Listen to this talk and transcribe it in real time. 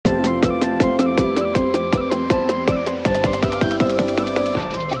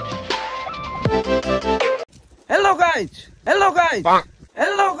Guys hello guys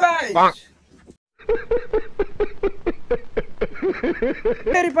hello guys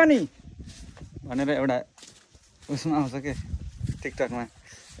फेरि पनि भनेर एउटा उसमा आउँछ के टिकटकमा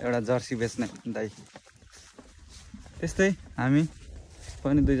एउटा जर्सी बेच्ने दाइ त्यस्तै हामी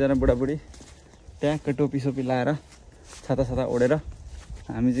पनि दुईजना बुढाबुढी ट्याक्क टोपी सोपी लाएर छाता छाता ओढेर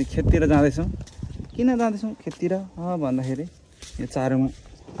हामी चाहिँ खेततिर जाँदैछौँ। किन जाँदैछौँ खेततिर भन्दाखेरि यो चारोमा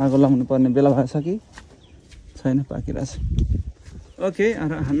आगो लाउनु पर्ने बेला भएछ कि छैन पाकिरहेछ। ओके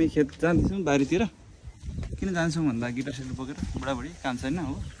र हामी खेत जाँदैछौँ बारीतिर। किन जान्छौँ भन्दा गिटार सेट बोकेर बुढाबुढी काम छैन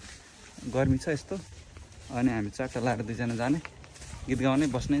हो गर्मी छ यस्तो अनि हामी चारवटा लाएर दुईजना जाने गीत गाउने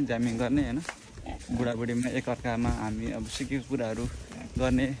बस्ने जामिङ गर्ने होइन बुढाबुढीमा एकअर्कामा हामी अब सिकेको कुराहरू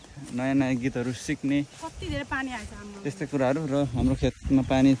गर्ने नयाँ नयाँ गीतहरू सिक्ने कति धेरै पानी आएछ त्यस्तै कुराहरू र हाम्रो खेतमा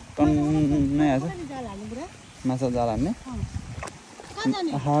पानी टन्नै आएछ माछा जाल हान्ने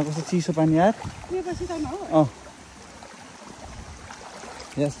कस्तो चिसो पानी आयो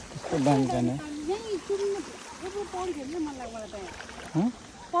यस कस्तो दामी पानी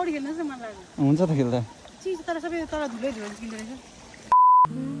हुन्छ त खेल्दा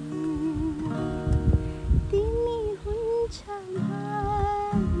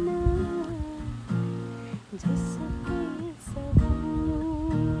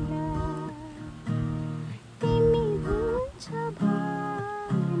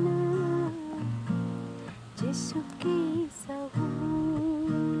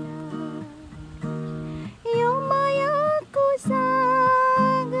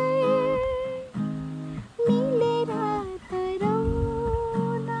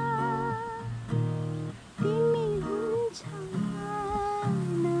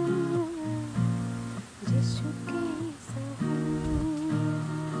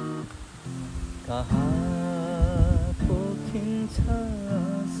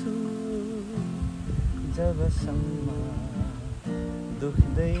जबसम्म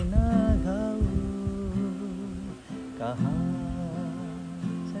दुख्दैन घाउ कहाँ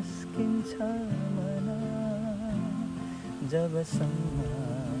झस्किन्छ मन जबसम्म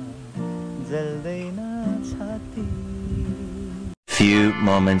जल्दैन छाती। Few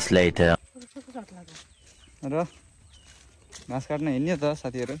moments later. र घाँस काट्न हिँड्यो त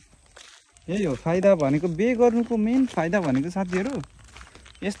साथीहरू। यही हो फाइदा भनेको बे गर्नुको मेन फाइदा भनेको साथीहरू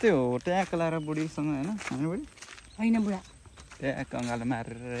यस्तै हो। ट्याक लाएर बुढीसँग होइन बुढी होइन बुढा ट्याक अँगालो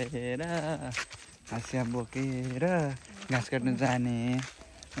मारेर हाँसिया बोकेर घाँस काट्नु जाने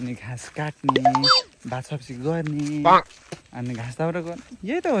अनि घाँस काट्ने भात सब्जी गर्ने अनि घाँस दाउरा गर्ने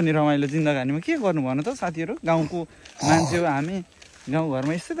यही त हो नि रमाइलो जिन्दगानीमा के गर्नु भन त साथीहरू। गाउँको मान्छे हो हामी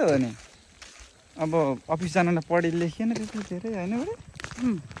गाउँघरमा यस्तै त हो नि। अब अफिस जानलाई पढे लेखेन त्यति धेरै होइन बुढी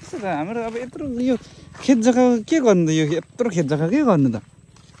त्यस्तो त हाम्रो अब यत्रो यो खेत जग्गा के गर्नु त यो यत्रो खेत जग्गा के गर्नु त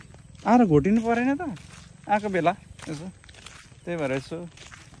आएर घोटिनु परेन त आएको बेला यसो त्यही भएर यसो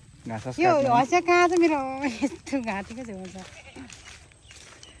घाँस कहाँ छ मेरो यस्तो घाँटीको छेउ छ।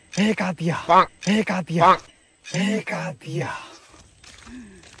 हे कातिया हे कातिया हे कातिया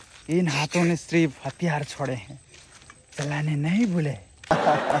इन हाथों ने सिर्फ हथियार छोड़े हैं चलाने नहीं भूले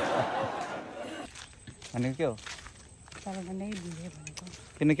भनेको के हो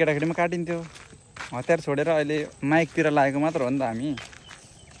किन केटाकेटीमा काटिन्थ्यो हतियार छोडेर अहिले माइकतिर लागेको मात्र हो नि त हामी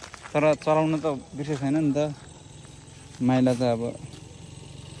तर चलाउन त बिर्सेको छैन नि त। माइला त अब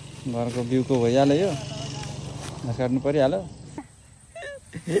घरको बिउको भइहाल्यो यो घाँस काट्नु परिहाल्यो।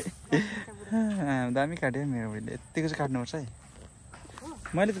 दामी काट्यो मेरो भाइले यत्तिको चाहिँ काट्नुपर्छ है।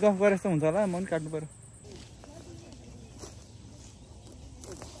 मैले त गफ गरे जस्तो हुन्छ होला म पनि काट्नु पर्यो।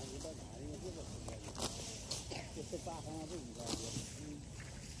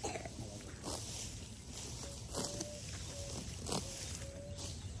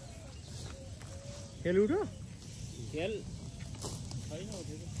 खेल उठो खेल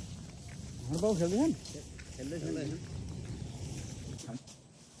बाउ खेल्दैछन् खेल्दैछन्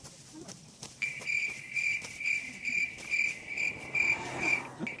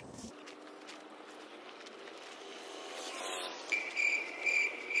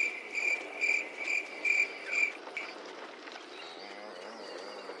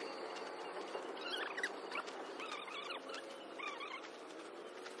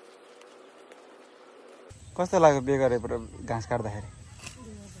कस्तो लाग्यो बे गरे घाँस काट्दाखेरि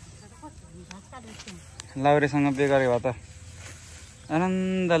लाउरेसँग बे गरे भए त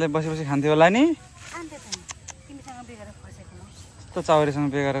आनन्दले बसी बसी खान्थ्यो होला नि। कस्तो चाउरीसँग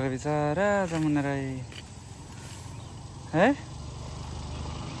बे गरेर बिचरा जमुना राई है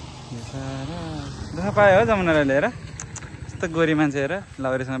बिचरा दुःख पायो हो जमुना राईले हेर यस्तो गोरी मान्छे हेर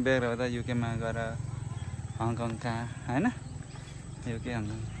लाउरेसँग बे गरेर भए त युकेमा गएर हङकङ कहाँ होइन युके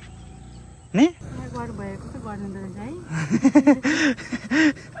हङकङ नि गर्नु भएको त गर्नु त है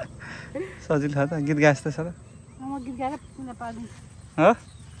सजिलो छ त गीत गाएस् त छ त म गीत गाएर पुरा पार्दिन्छु हो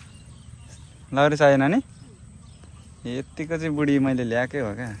लौरी चाहिएन नि यतिको चाहिँ बुढी मैले ल्याएकै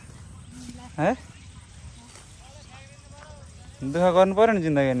हो क्या है दुःख गर्नु पर्यो नि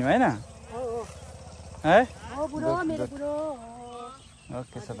जिन्दगीमा होइन है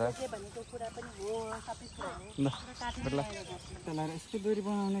ओके छ त ल यस्तो दोरी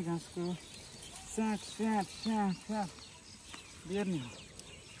बनाउने घाँसको स्याट स्याट स्याट स्याट बिर्ने हो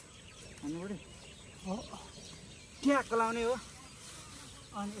भन्नु बुढी हो ट्याक लाउने हो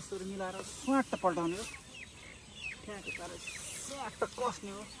अनि यस्तोहरू मिलाएर स्वाट पल्टाउने हो ट्याक पारेर स्याट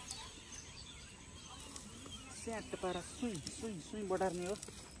कस्ने हो स्याट पारेर सुई सुई सुई बढार्ने हो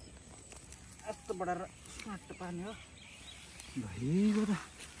यस्तो बढाएर स्वाट पार्ने हो भइगयो त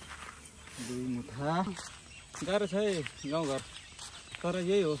दुई मुठा गाह्रो छ है गाउँघर तर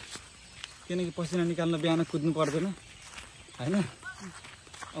यही हो किनकि पसिना निकाल्न बिहान कुद्नु पर्दैन होइन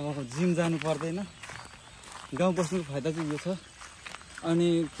अब जिम जानु पर्दैन गाउँ बस्नुको फाइदा चाहिँ यो छ अनि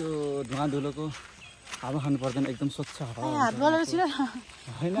त्यो धुवा धुलोको हावा खानु पर्दैन एकदम स्वच्छ हावा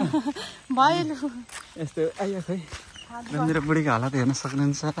होइन यस्तो आइयो खै मेरो बुढीको हालत हेर्न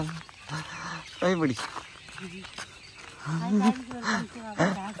सक्नुहुन्छ है बुढी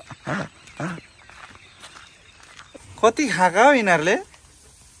कति खाएका हो यिनीहरूले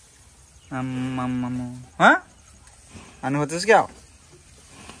हान्नु खोज्छस् क्या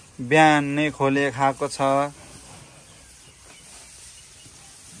बिहान नै खोले खाएको छ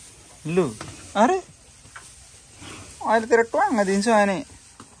लु अरे अहिले तेरो ट्वाङ्ग दिन्छु अनि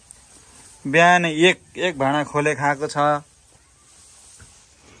बिहान एक भाँडा खोले खाएको छ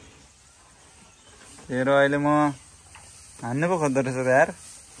तेरो अहिले म हान्नु पो खोज्दो रहेछ त यार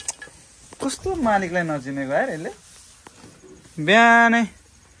कस्तो मालिकलाई नचिनेको यार यसले बिहानै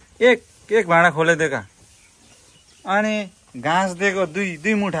एक भाँडा खोलिदिएका अनि घाँस दिएको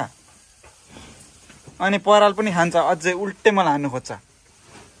दुई मुठा अनि पराल पनि खान्छ अझै उल्टे मलाई हान्नु खोज्छ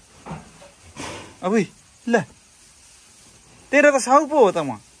अब ल तेरो त साउ पो हो त म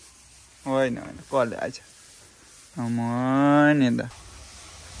होइन कसले आइछ नि त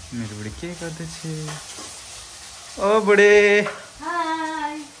मेरो बुढी के गर्दैछ ओ बुढी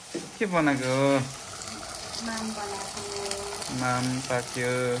के बनाएको माम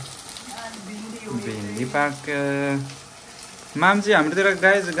पाक्यो भिन्डी पाक्यो माम चाहिँ हाम्रोतिर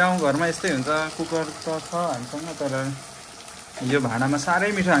गाउँघरमा यस्तै हुन्छ कुकर त छ हामीसँग तर यो भाँडामा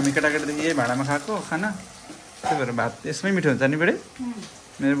साह्रै मिठो हामी केटाकेटीदेखि यही भाँडामा खाएको खाना त्यही भएर भात यसमै मिठो हुन्छ नि बुढी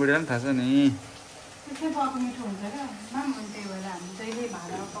मेरो बुढीलाई पनि थाहा छ नि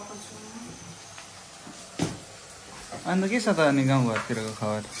अन्त के छ त अनि गाउँघरतिरको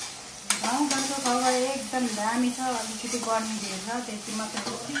खबर गाउँघरको खबर एकदम दामी छ अलिकति गर्मी भेट्छ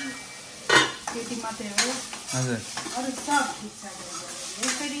त्यति मात्रै हो हजुर अरू सब ठिक छ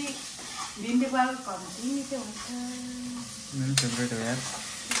यसरी भिन्डी पाल्नु मिठो हुन्छ मेरो फेभरेट हो यार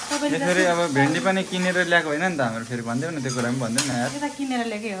फेरि अब भेन्डी पनि किनेर ल्याएको होइन नि त हाम्रो फेरि भन्दै न त्यो कुरा पनि भन्दैन यार किनेर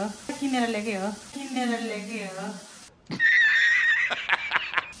ल्याएकै हो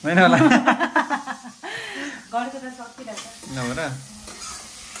होइन होला घरको त सकिरहेछ नभएर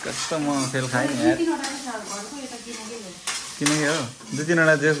कस्तो म फेल खाएँ नि यार किनेकै हो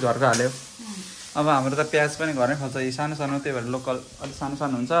 2-3वटा जेस घरको हाल्यो अब हाम्रो त प्याज पनि घरमै फल्छ यी सानो सानो त्यही भएर लोकल अलिक सानो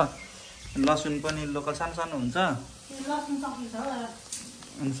सानो हुन्छ लसुन पनि लोकल सानो सानो हुन्छ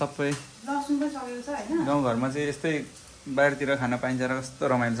अनि सबै गाउँघरमा चाहिँ यस्तै बाहिरतिर खान पाइन्छ र कस्तो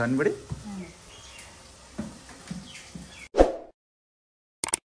रमाइलो छ नि बुढी